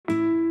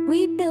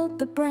We build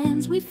the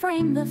brands, we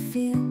frame the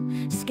feel,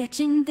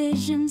 sketching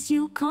visions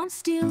you can't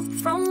steal.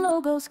 From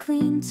logos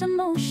clean to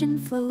motion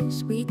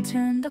flows, we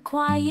turn the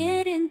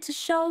quiet into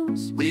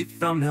shows. We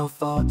thumbnail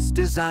thoughts,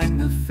 design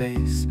the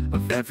face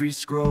of every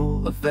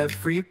scroll, of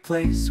every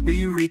place.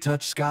 We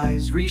retouch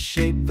skies,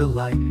 reshape the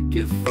light,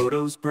 give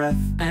photos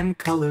breath and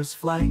colors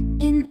flight.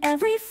 In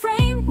every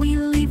frame we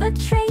leave a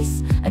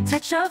trace, a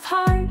touch of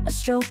heart, a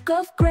stroke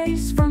of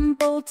grace. From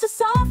bold to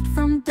soft,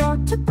 from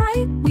dark to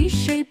bright, we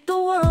shape the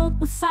world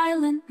with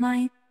silent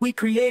might. We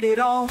create it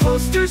all,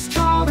 posters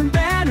tall and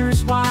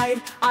banners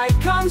wide,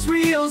 icons,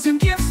 reels, and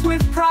gifts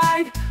with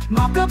pride.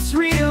 Mock-ups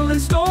real and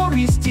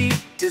stories deep,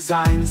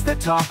 designs that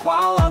talk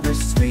while others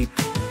sleep.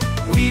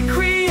 We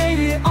create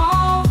it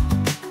all,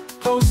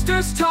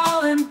 posters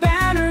tall and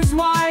banners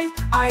wide,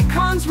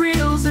 icons,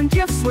 reels, and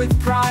gifts with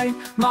pride.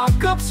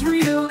 Mock-ups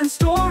real and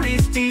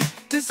stories deep,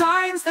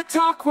 designs that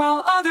talk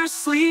while others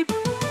sleep.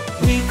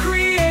 We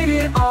create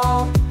it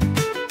all.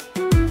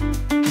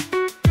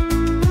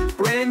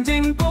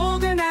 Branding